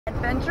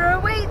Adventure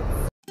awaits!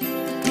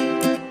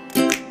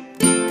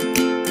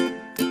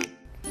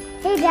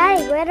 Hey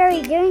Daddy, what are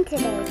we doing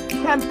today?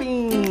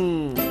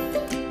 Camping!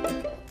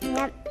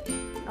 Yep,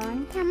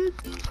 going camping.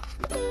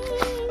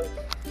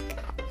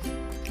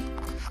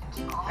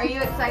 Are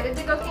you excited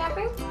to go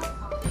camping?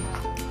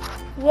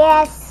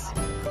 Yes.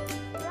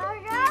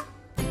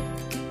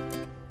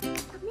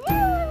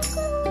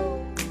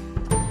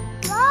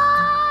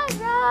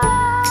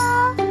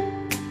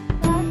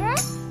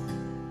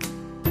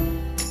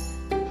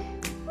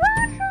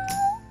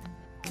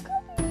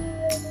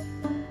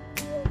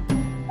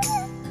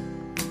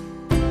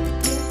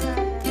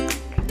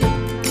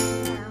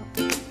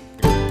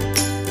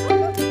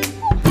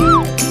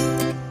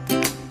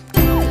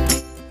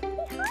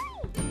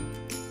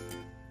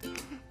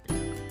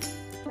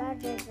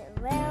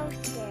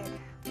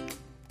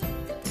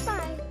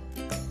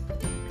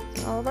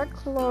 All of our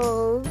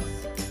clothes.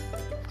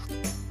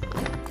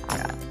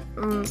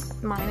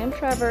 Mine and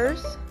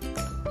Trevor's.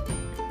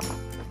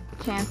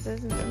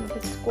 Chances and some of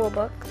his school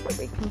books so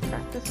we can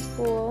practice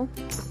school.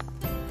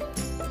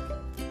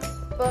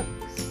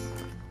 Books.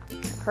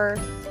 Purse.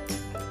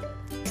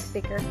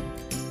 Sticker.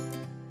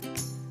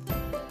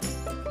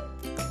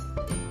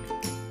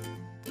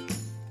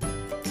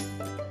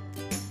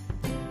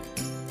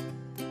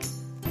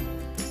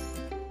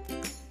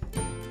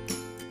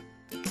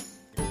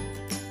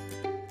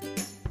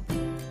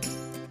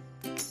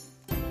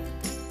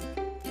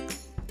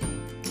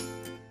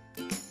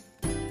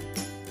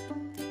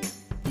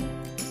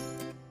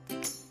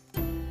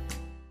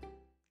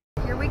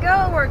 Here we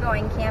go, we're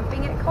going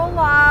camping at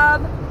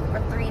Kolob for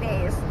 3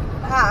 days.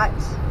 Hot.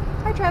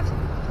 Hi Trev.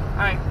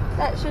 Hi.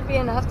 That should be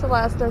enough to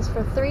last us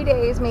for 3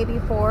 days, maybe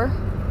 4.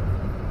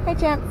 Hi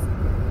Chance.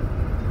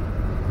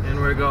 And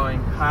we're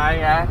going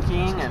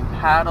kayaking and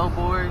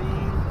paddleboarding.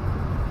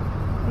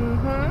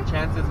 Mm-hmm.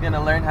 Chance is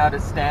gonna learn how to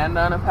stand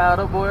on a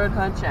paddleboard,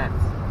 huh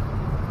Chance?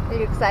 Are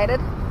you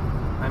excited?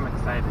 I'm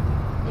excited.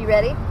 You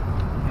ready?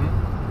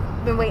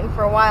 Mm-hmm. Been waiting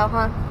for a while,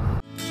 huh?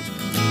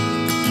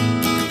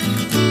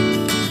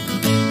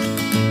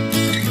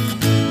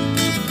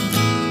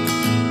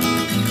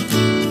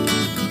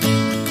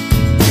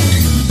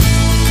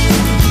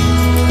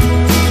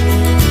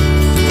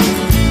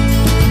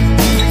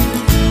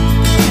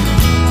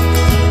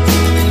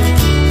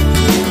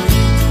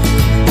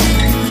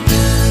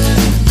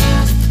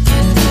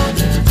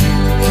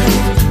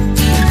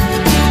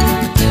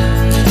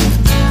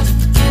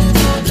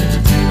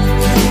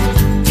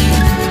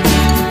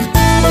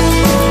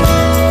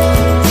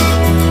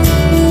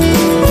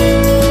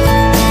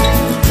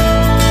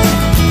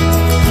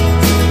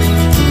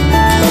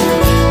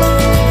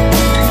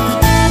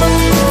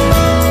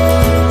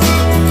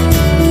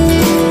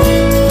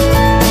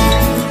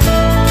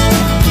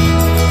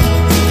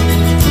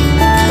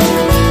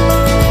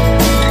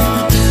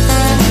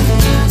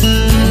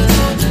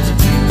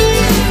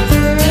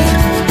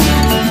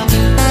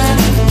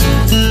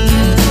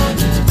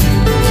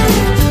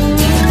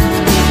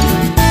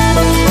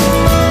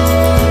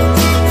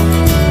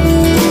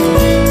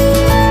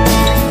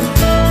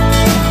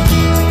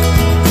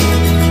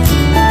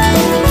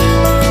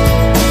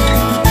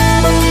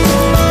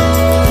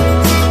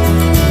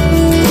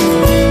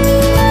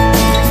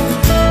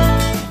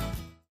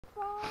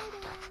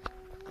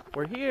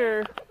 We're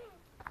here.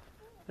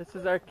 This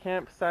is our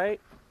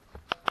campsite.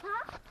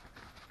 Huh?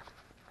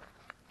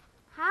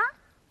 Huh?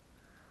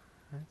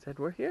 I said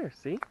we're here,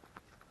 see?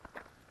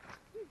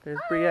 There's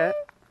Briette.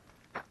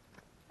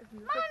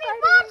 Mommy,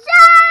 watch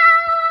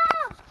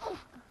out!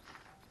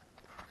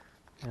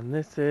 And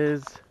this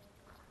is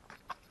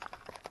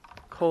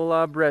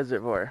Kolob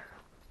Reservoir.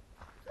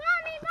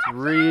 Mommy, It's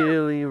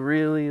really,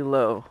 really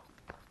low.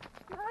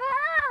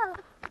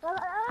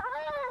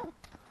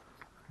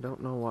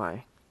 Don't know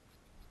why.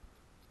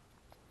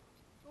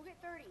 We'll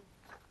get 30.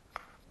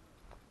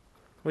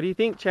 What do you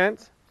think,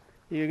 Chance?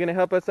 You gonna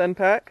help us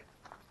unpack?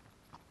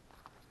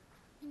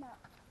 No.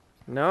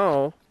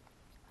 No?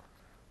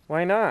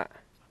 Why not?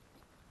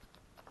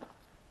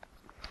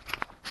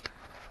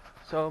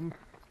 So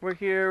we're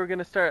here, we're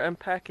gonna start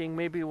unpacking.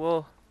 Maybe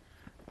we'll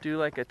do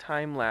like a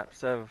time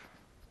lapse of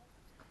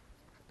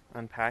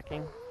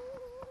unpacking.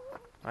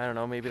 I don't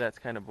know, maybe that's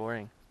kind of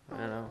boring. I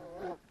don't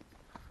know.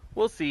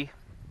 We'll see.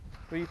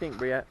 What do you think,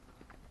 Briette?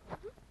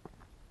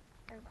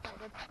 I'm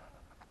excited.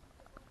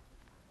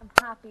 I'm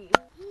happy.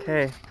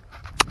 Okay.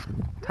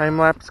 Time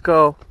lapse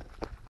go.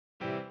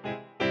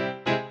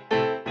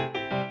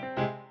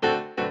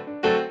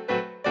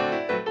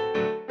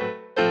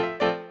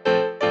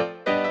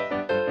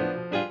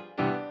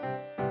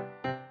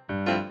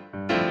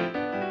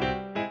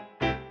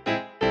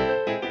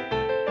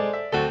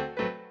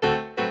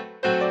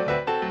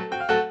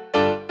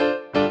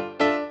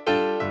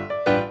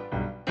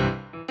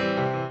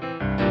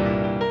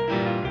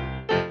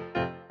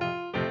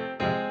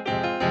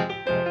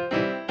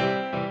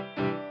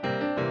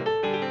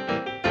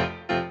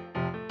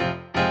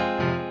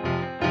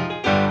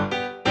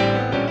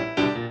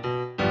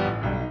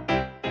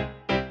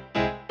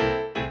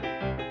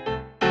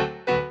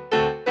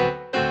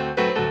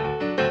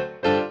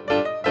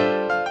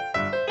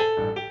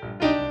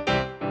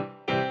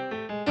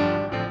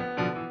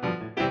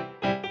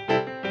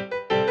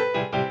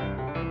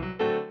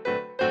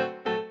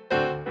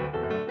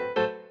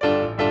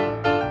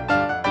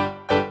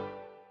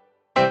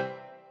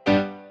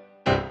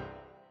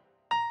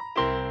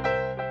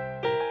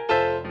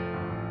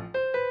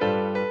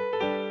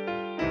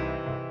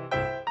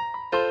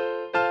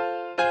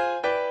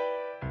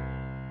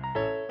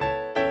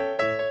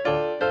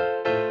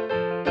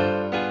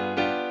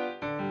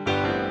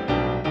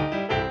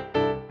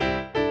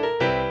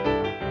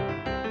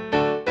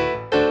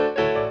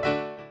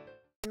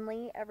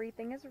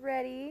 everything is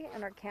ready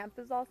and our camp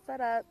is all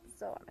set up.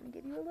 So I'm going to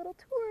give you a little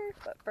tour.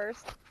 But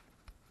first,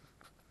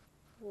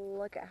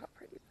 look at how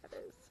pretty that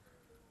is.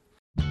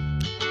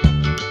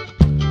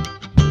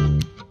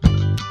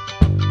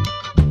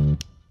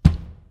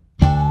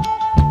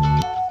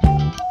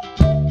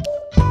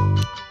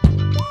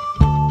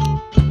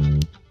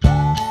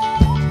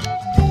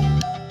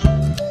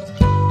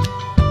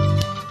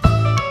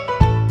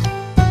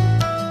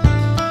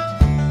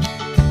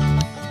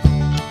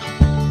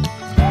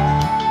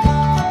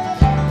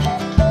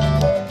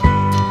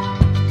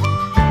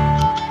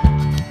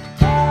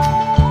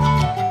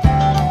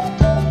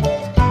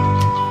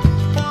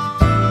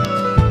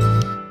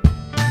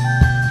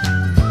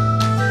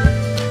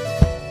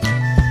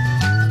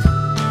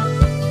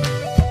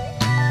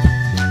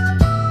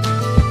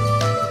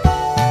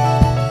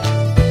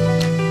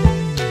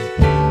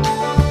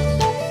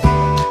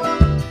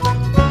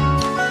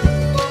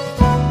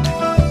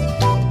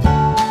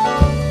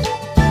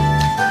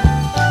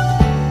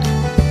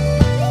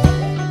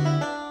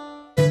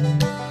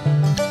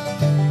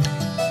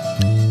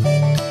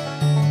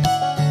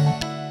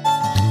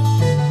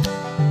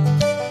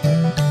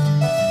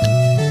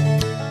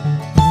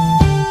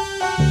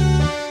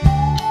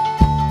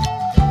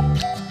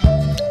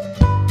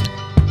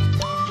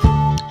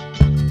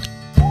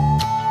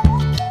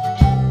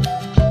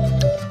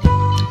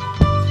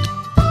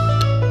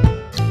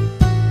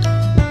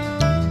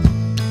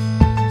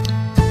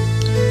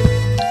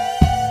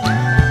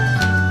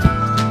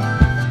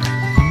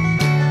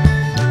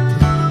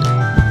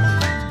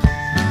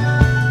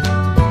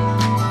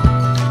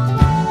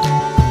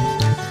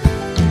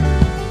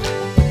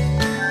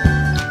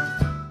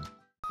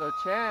 So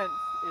Chance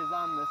is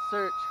on the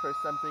search for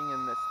something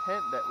in this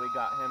tent that we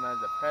got him as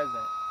a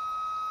present.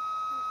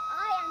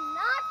 I am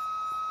not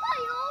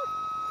spoiled.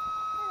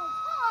 And it's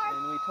hard.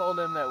 And we told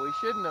him that we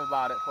shouldn't have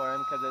bought it for him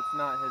because it's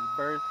not his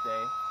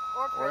birthday,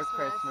 Or or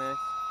Christmas,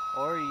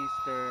 or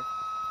Easter,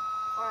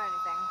 or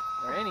anything.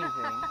 or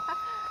anything.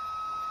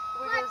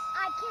 But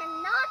I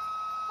cannot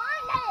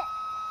find it.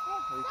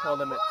 It's We so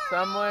told him it's boring.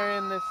 somewhere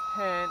in this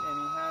tent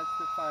and he has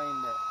to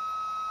find it.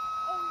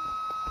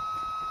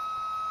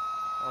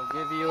 I'll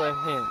give you a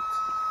hint.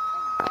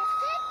 Is this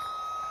it?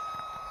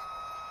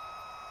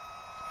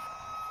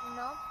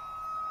 No.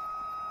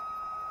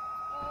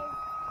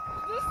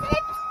 Is this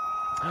it?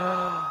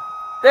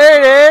 There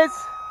it is!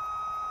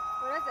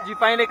 What is Did it? you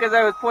find it because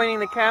I was pointing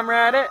the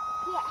camera at it?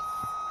 Yes.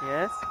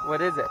 Yes?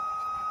 What is it?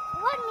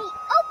 Let me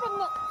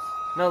open it.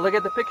 No, look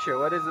at the picture.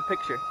 What is the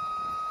picture?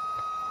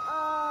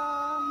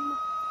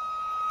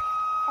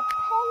 A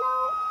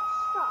pillow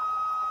shark.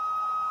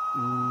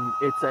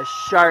 It's a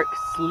shark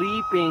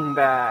sleeping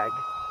bag.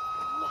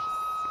 Yes.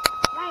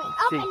 Let me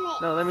Let's see. open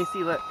it. No, let me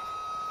see. Look.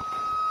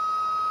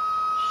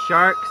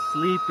 Shark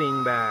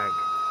sleeping bag.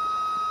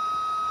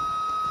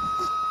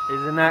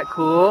 Isn't that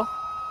cool?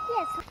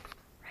 Yes.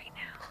 Right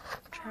now,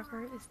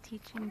 Trevor is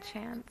teaching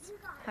Chance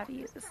how to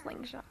use a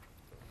slingshot.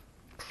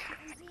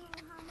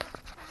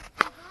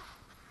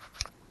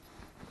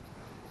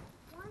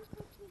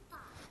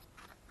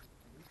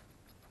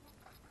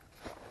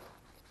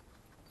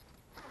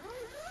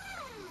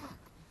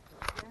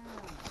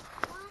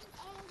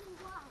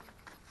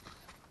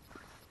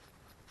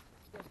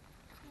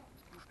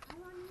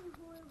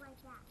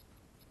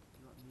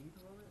 You want me to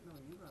hold it? No,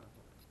 you gotta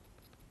hold it.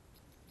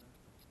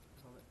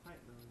 Hold it tight,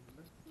 though,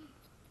 remember?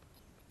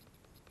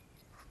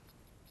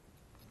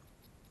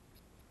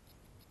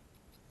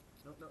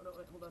 No,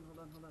 wait, hold on.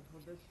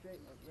 Hold this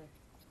straight like this.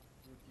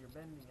 You're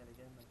bending it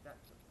again like that,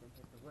 so it's gonna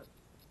hit the wood.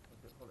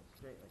 Hold it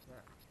straight like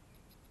that.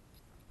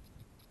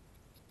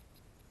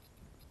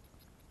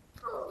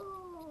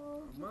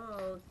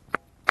 Almost.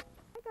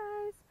 Hi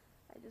guys,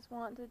 I just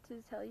wanted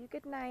to tell you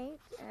good night,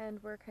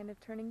 and we're kind of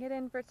turning it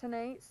in for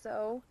tonight,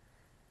 so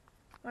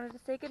wanted to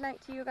say good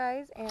night to you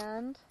guys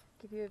and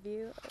give you a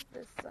view of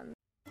this sun.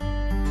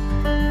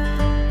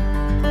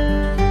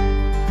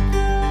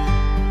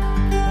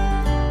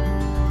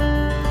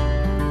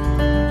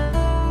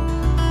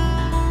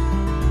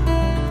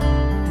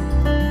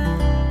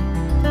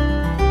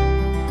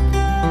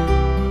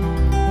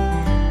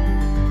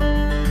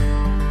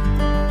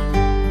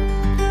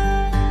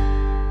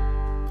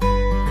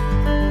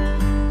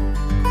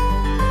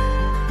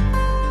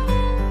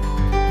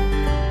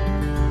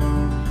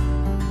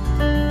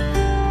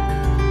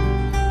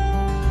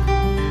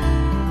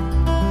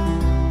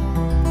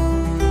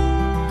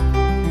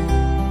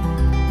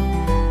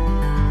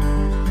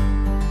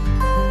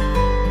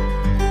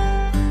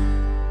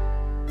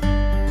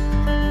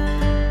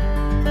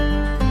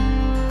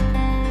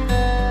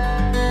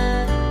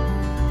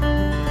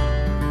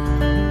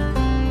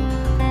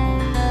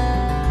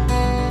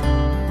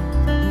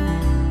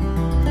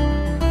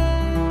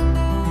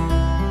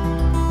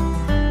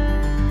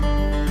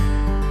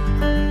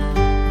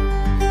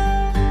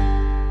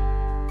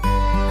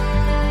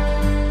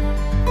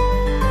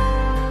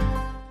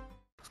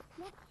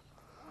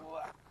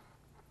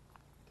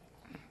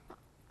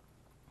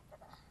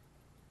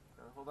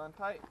 Hold on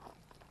tight.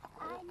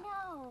 I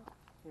know.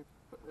 Here,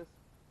 put this.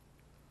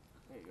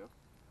 There you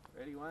go.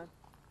 Ready? 1,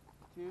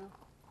 2,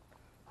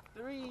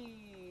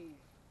 3.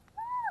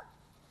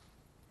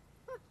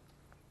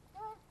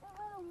 A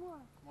little more.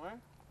 More?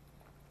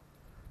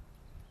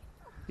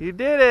 You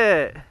did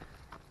it!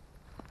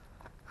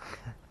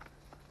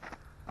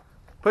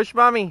 Push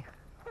mommy.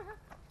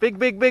 Big,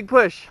 big, big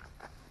push.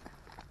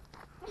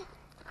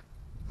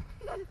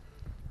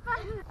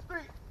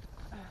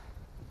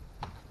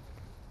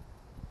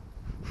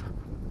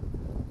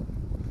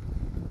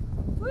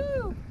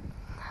 Woo!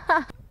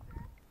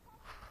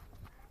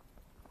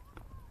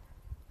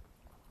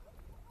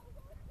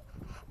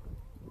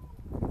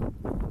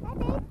 Hi,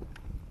 babe.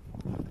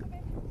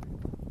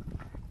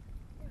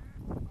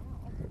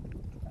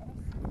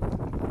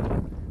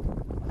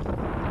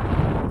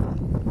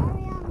 Are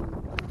we on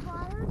the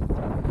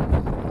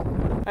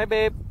water? Hi,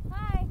 babe.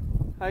 Hi,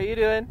 How you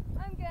doing?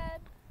 I'm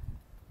good.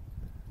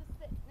 Just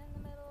sitting in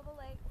the middle of the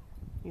lake.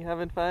 You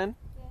having fun?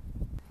 Yeah.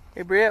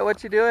 Hey, Briette,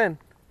 what you doing?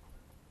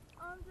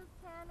 I'm just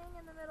tanning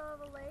in the middle of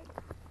the lake.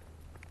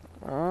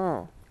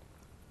 Oh,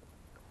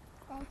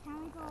 Babe,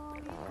 can we go over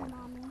to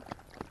mommy?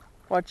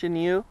 watching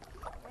you?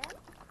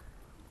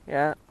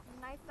 Yeah,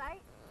 Nice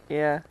sight.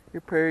 yeah,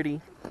 you're pretty.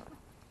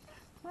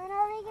 When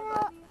are we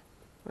gonna?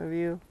 Love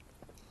you.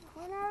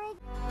 When are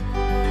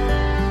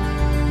we?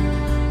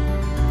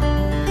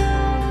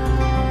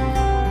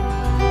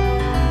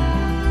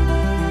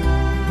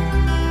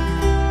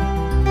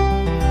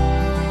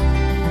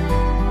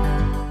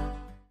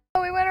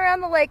 So we went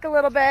around the lake a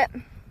little bit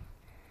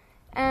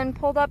and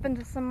pulled up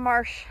into some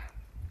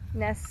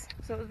marshness.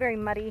 So it was very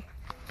muddy.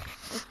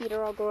 My feet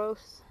are all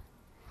gross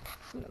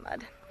in the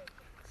mud.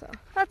 So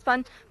that's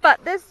fun.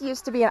 But this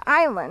used to be an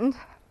island.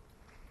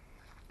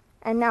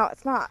 And now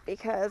it's not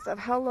because of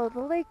how low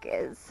the lake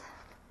is.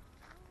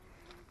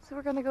 So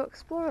we're gonna go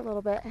explore a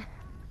little bit.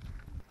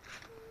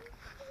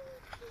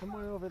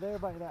 Somewhere over there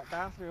by that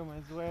bathroom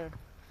is where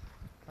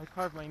I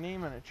carved my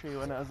name on a tree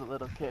when I was a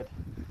little kid.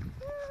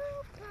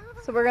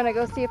 So we're gonna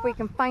go see if we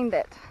can find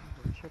it.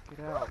 Check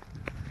it out.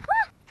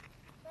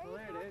 Oh,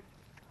 there it is.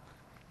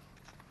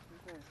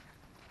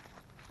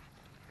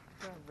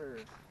 Cover.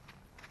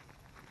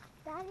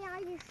 Daddy,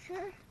 are you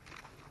sure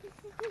this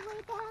is the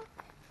way back?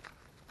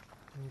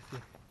 Let me see.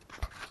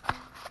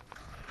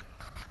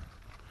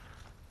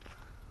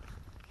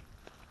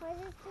 What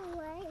is the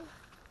way?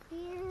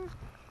 Here.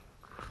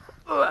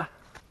 Ugh.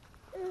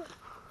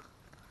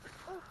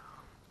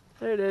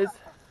 There it is.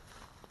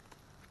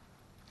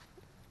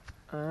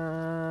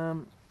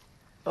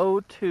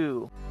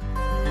 02.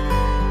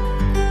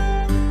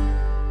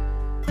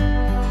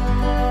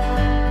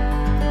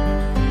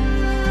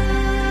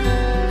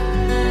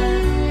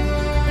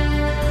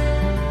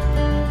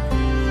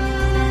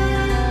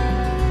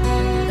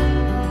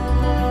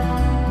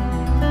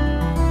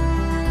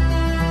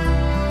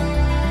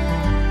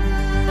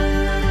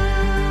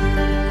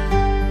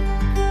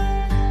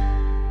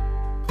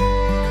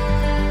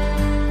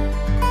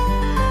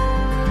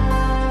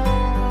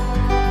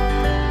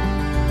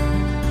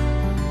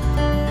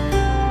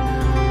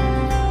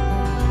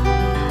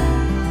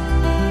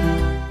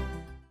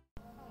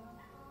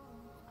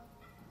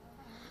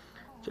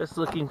 Just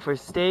looking for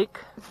steak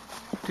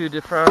to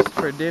defrost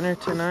for dinner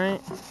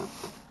tonight.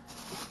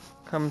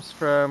 Comes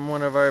from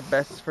one of our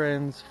best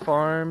friend's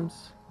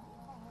farms.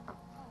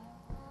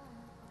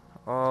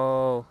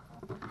 All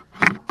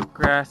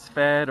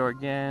grass-fed,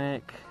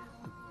 organic,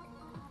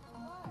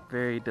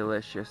 very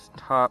delicious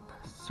top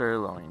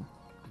sirloin.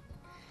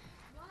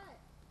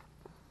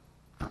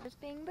 Just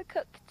being the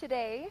cook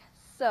today,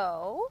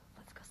 so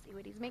let's go see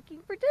what he's making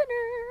for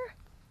dinner.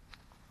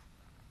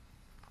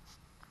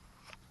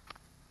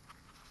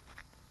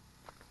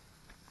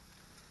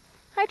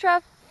 Hi,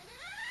 Trev.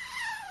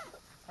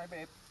 Hi,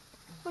 babe.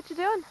 What you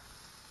doing?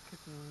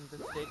 Cooking the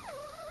steak.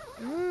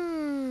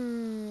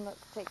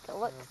 Let's take a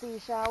look-see,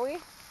 shall we?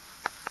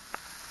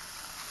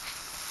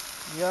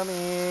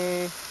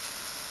 Yummy.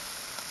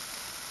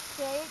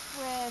 Steak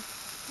with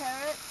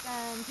carrots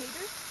and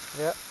taters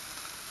Yep.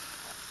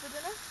 for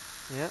dinner.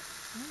 Yep.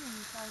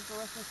 Sounds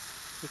delicious.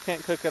 You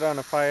can't cook it on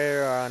a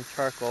fire or on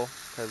charcoal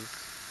because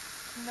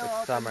No It's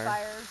open summer.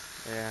 fires.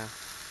 yeah.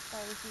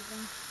 Fire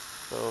season.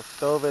 So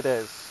stove it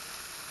is.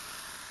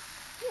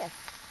 Yes.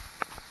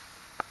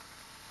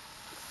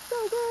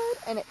 So good.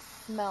 And it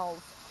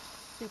smells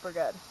super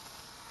good.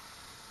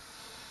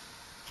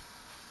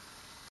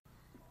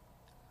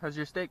 How's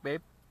your steak,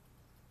 babe?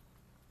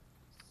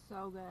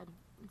 So good.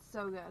 It's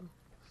so good.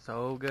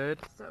 So good.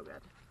 So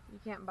good. You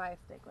can't buy a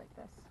steak like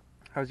this.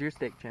 How's your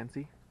steak,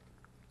 Chansey?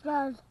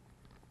 Good.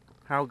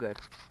 How good?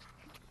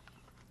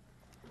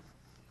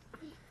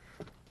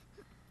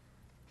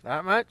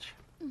 That much?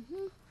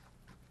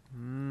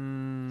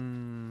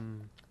 Mmm.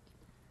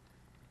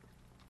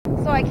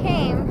 So I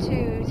came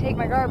to take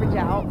my garbage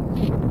out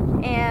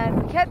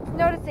and kept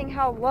noticing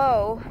how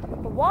low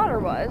the water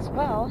was.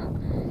 Well,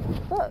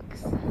 it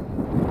looks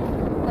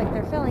like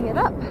they're filling it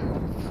up.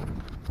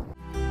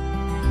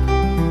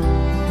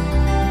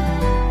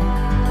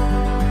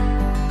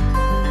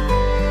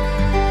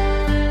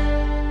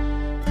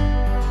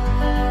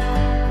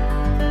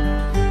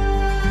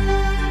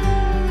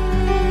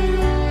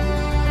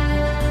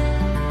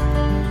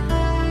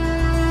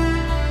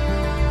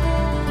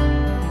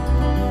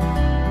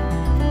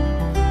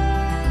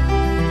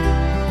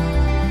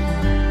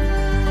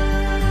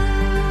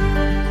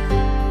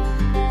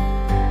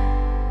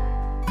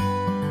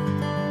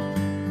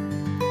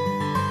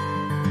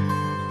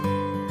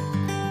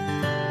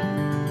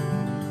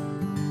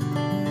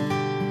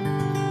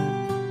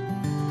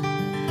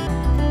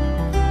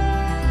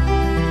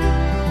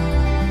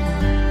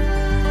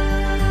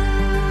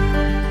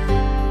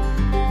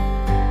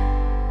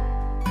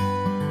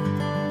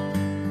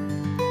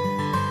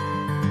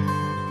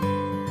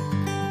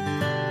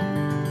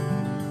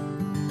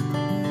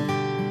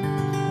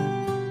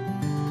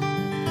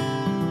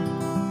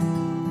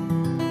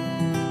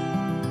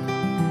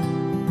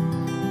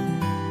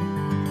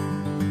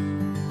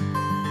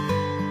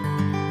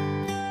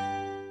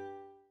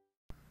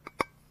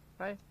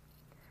 Hi.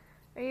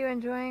 Are you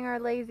enjoying our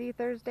lazy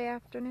Thursday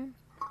afternoon?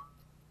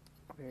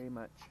 Very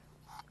much.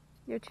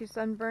 You're too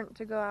sunburnt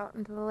to go out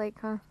into the lake,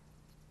 huh?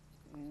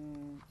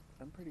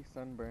 I'm pretty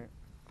sunburnt.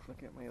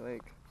 Look at my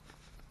leg.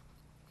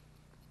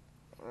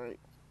 Right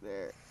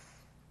there.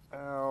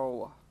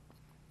 Ow.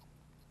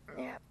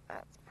 Yeah,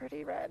 that's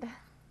pretty red.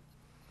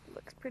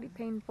 Looks pretty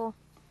painful.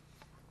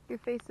 Your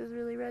face is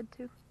really red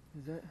too.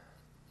 Is it?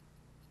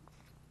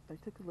 I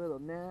took a little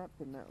nap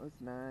and that was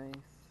nice.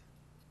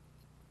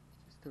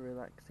 Just a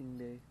relaxing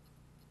day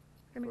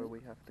before we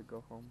have to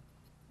go home.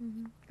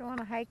 Go on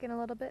a hike in a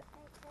little bit.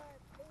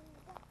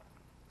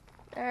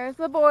 There's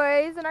the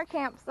boys in our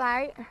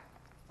campsite.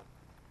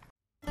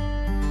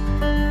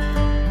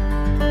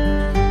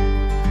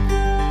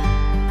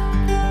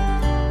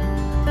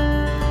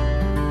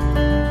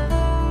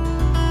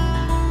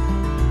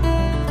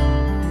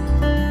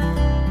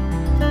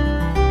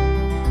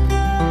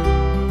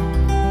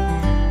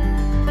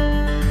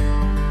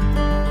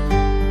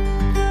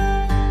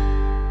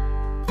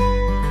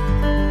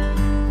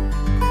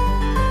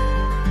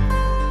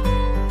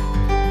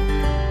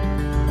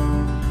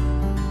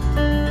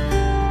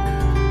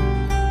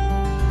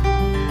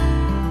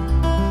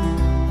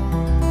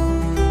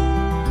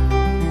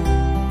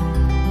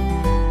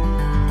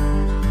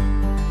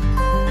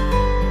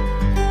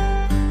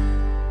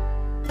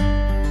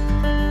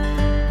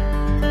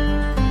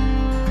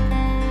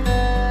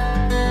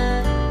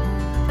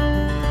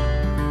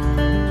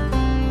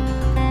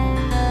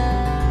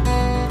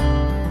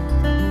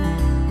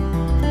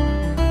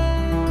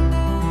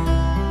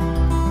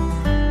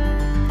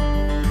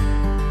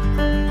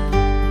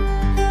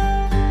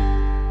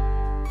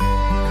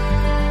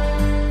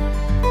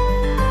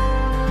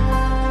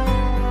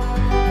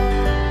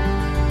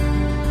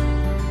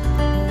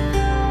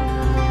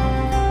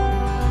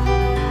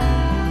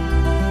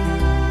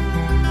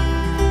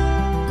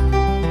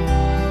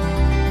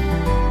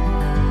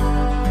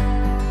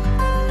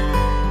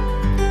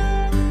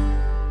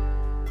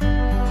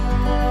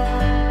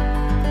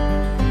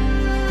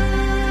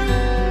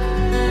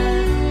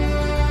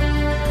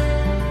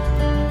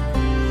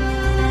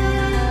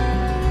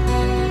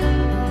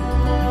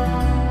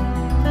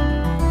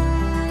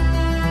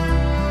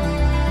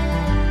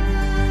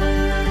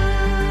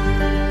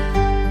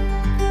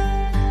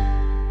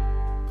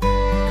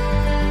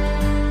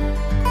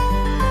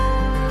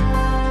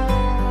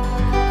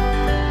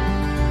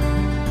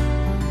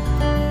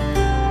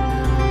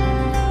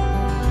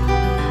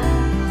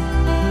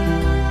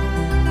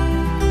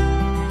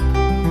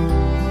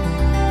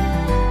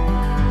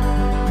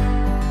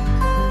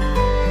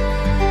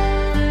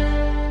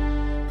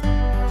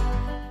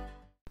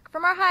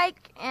 From our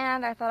hike,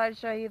 and I thought I'd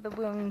show you the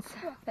wounds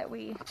that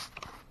we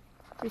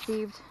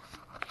received.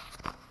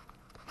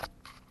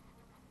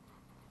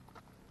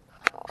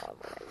 Oh,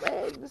 my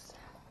legs.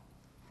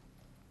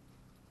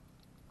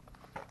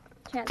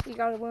 Chancey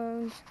got a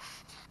wound,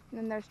 and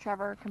then there's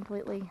Trevor,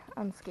 completely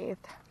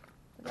unscathed.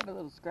 I got a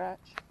little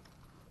scratch.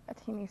 A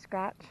teeny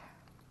scratch.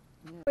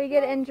 Yeah. We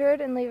get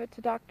injured and leave it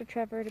to Dr.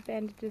 Trevor to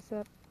bandage us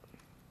up.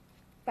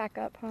 Back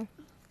up, huh?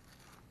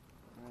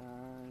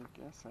 I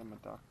guess I'm a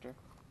doctor.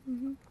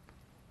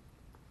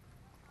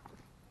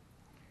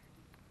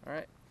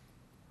 Alright.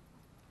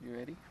 You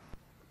ready?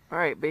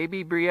 Alright,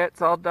 baby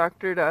Briette's all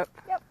doctored up.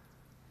 Yep.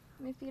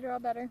 My feet are all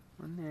better.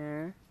 One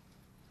there.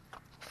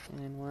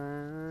 And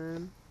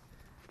one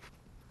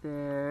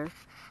there.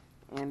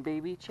 And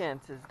baby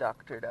Chance is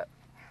doctored up.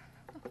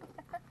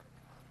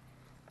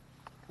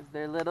 Because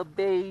they're little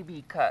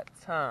baby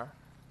cuts, huh?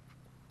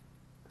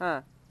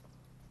 Huh?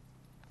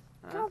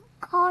 Stop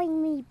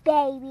calling me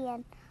baby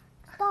and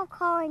stop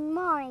calling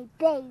mommy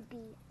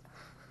baby.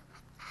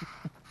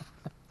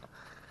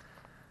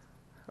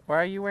 Why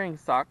are you wearing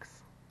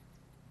socks?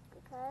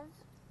 Because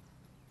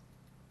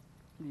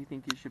Do you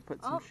think you should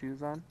put some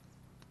shoes on?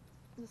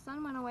 The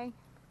sun went away.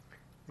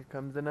 Here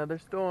comes another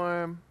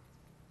storm.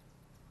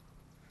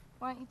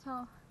 Why don't you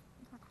talk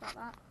about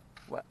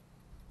that?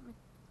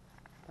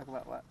 Talk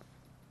about what?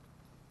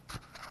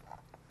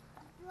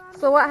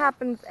 So what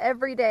happens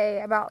every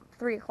day about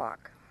 3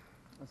 o'clock?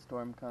 A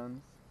storm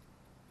comes.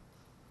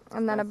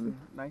 And then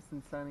Nice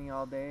and sunny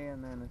all day,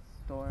 and then a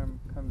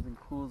storm comes and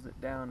cools it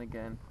down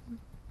again.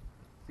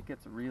 It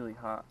gets really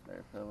hot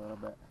there for a little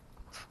bit.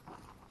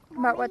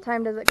 about what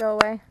time does it go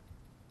away?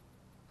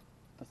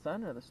 The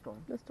sun or the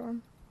storm? The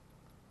storm.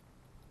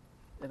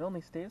 It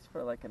only stays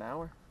for like an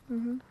hour,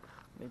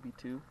 maybe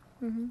 2.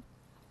 I can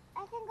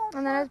go.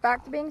 And then it's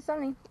back to being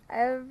sunny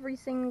every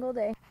single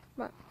day.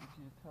 Did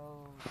you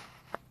tell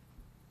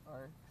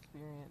our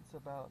experience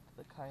about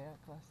the kayak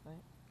last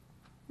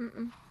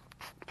night?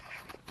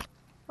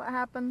 What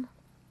happened?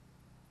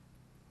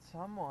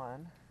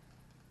 Someone.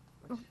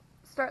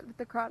 Start with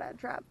the crawdad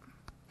trap.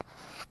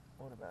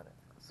 What about it?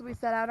 So we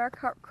set out our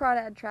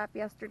crawdad trap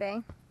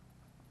yesterday.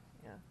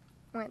 Yeah.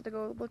 Went to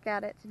go look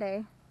at it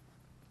today.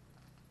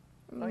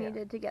 And you Oh, yeah.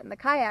 needed to get in the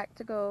kayak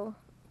to go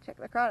check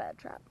the crawdad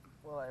trap.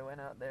 Well, I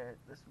went out there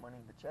this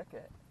morning to check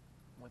it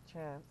with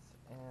Chance,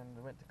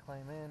 and went to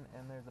climb in,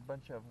 and there's a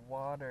bunch of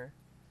water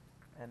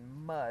and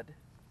mud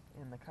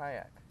in the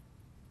kayak.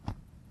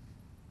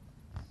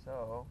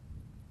 So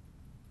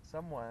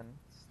someone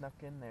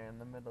snuck in there in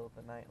the middle of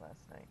the night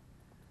last night,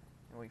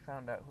 and we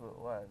found out who it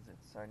was.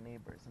 It's our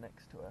neighbors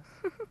next to us.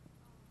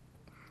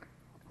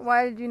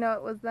 Why did you know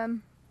it was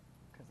them?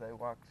 Because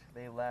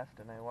they left,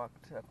 and I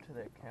walked up to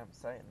their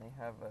campsite, and they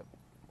have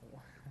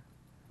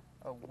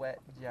a wet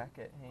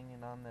jacket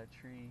hanging on their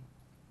tree.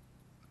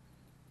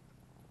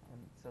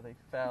 And so they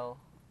fell,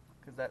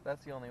 because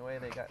that's the only way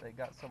they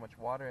got so much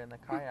water in the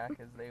kayak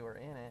as they were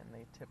in it, and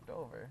they tipped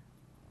over.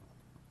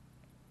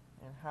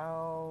 And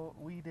how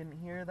we didn't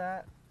hear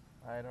that,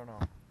 I don't know.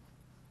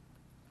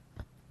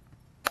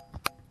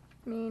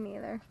 Me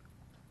neither.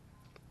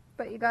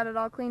 But you got it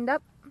all cleaned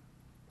up?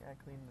 Yeah, I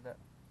cleaned it up.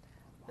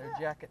 Their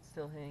jacket's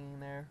still hanging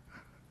there,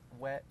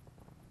 wet.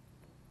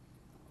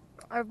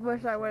 I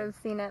wish I would have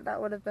seen it. That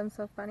would have been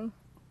so funny.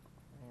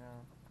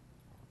 Yeah.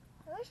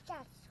 I wish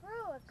that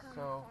screw would come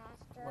So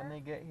faster. when they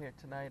get here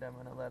tonight, I'm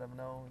gonna let them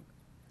know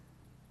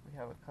we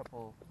have a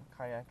couple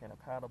kayak and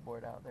a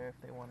paddleboard out there.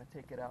 If they want to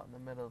take it out in the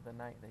middle of the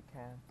night, they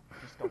can.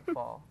 Just don't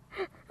fall,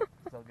 'cause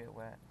they'll get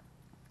wet.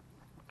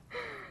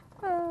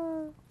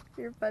 Oh,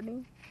 you're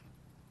funny.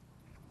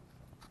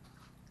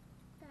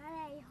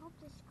 Daddy, I hope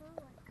the screw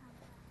would come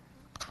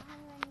faster. I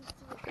want to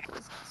see Look at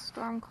those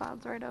storm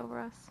clouds right over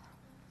us.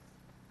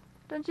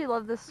 Don't you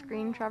love this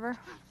screen, Trevor?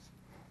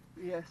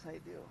 Yes, I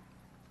do.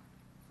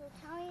 So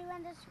tell me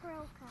when the screw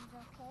comes,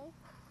 okay?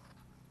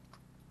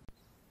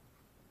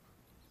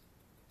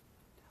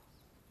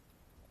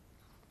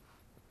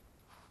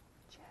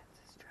 Chance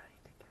is trying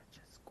to catch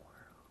a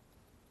squirrel.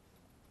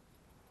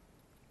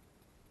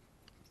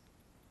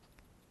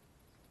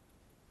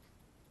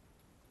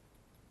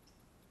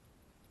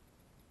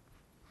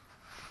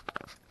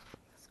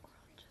 The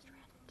squirrel just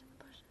ran into the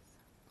bushes.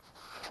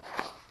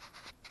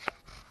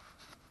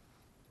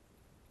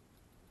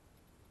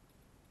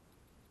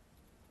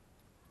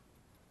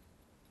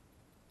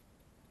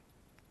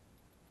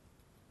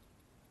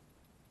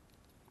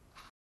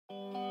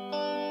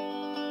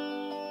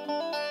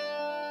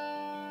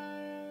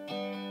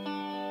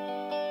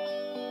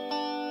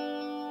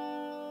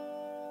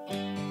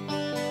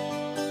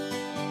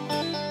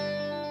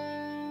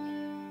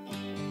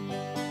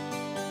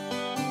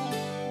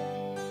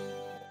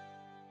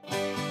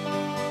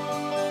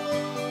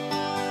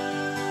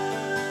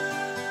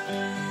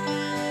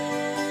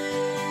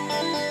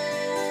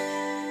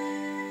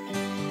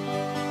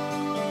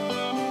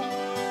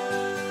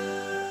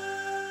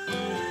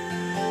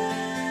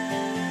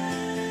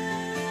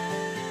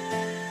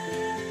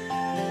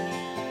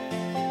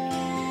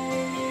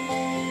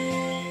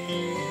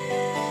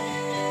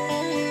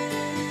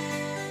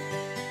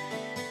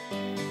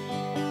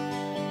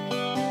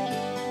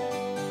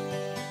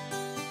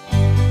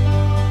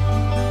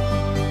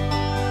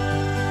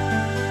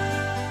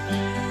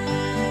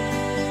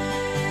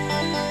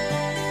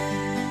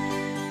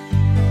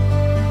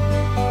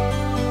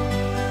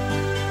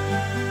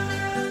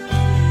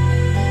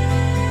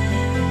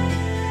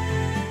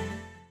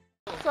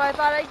 So I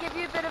thought I'd give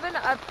you a bit of an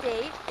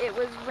update. It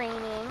was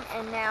raining,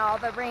 and now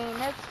the rain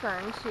has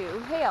turned to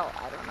hail.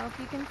 I don't know if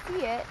you can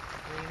see it.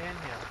 Rain and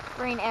hail.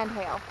 Rain and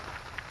hail.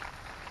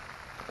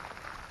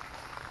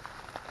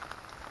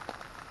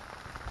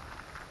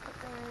 But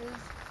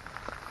there's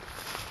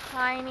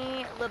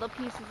tiny little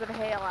pieces of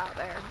hail out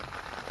there.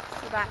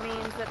 So that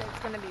means that it's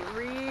going to be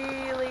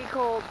really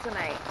cold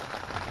tonight.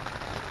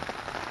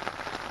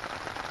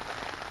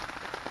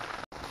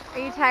 Are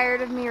you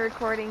tired of me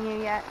recording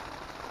you yet?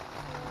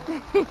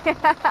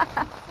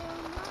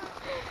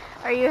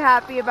 Are you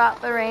happy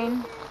about the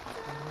rain?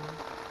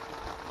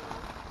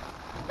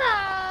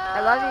 I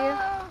love you.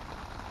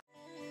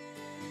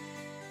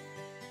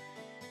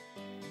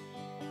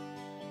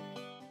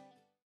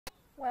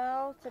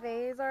 Well,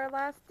 today's our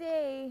last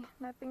day.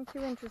 Nothing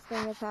too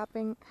interesting is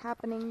happening.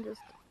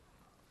 Just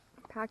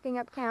packing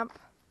up camp.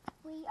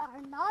 We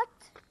are not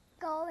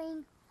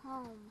going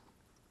home.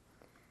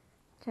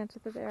 Chance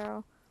with his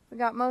arrow. We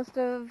got most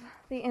of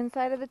the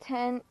inside of the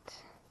tent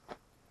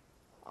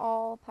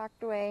all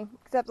packed away,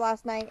 except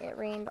last night it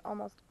rained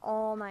almost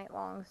all night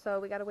long, so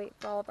we gotta wait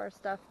for all of our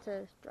stuff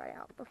to dry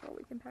out before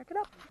we can pack it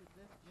up. Look at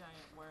this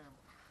giant worm.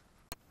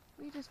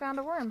 We just found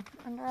a worm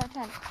under our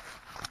tent.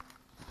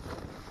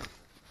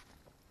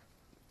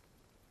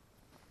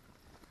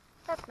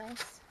 That's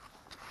nice.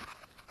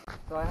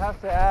 So I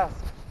have to ask,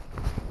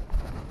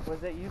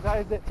 was it you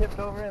guys that tipped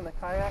over in the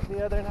kayak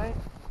the other night?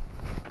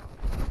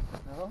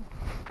 No?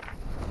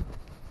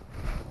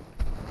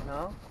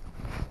 No?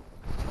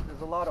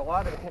 There's a lot of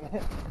water in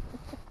it.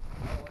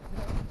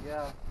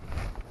 Yeah.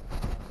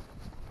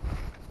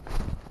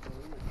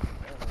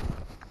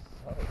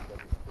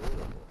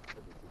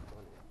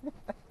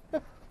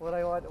 When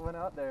I went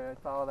out there,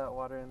 I saw all that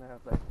water in there. I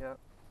was like, yep.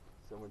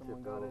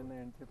 Someone got in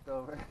there and tipped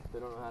over. If they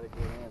don't know how to get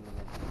in, then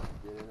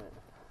they get in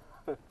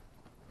it.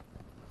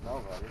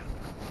 Nobody.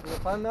 Was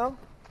it fun though?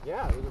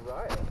 Yeah, it was a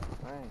riot.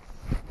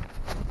 Nice.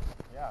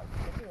 Yeah,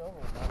 tipping over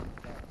was not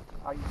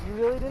a You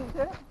really didn't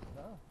tip?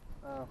 No.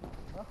 Oh.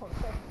 No,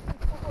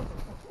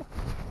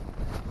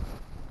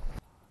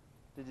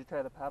 try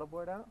the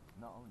paddleboard out?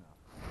 No.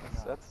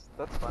 That's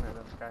funner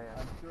than the kayak.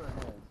 I'm sure it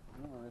is.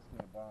 We were risking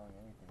it borrowing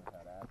anything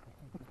without asking.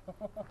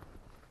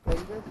 Yeah,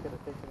 you guys could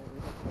have taken it.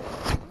 We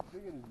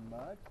figured as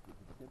much, but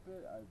to tip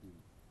it, I'd be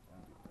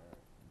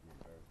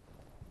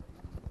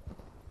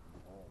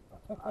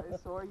embarrassed. I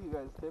swore you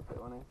guys tipped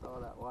it when I saw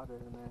that water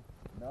in there.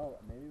 No,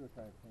 maybe we're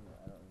trying to clean it.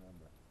 I don't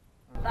remember.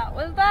 That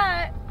was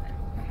that.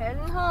 We're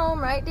heading home,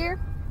 right, dear?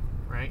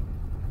 Right.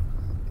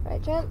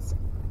 Right, Chance?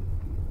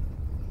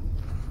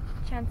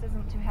 Chance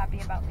isn't too happy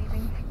about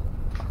leaving.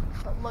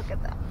 But look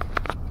at that.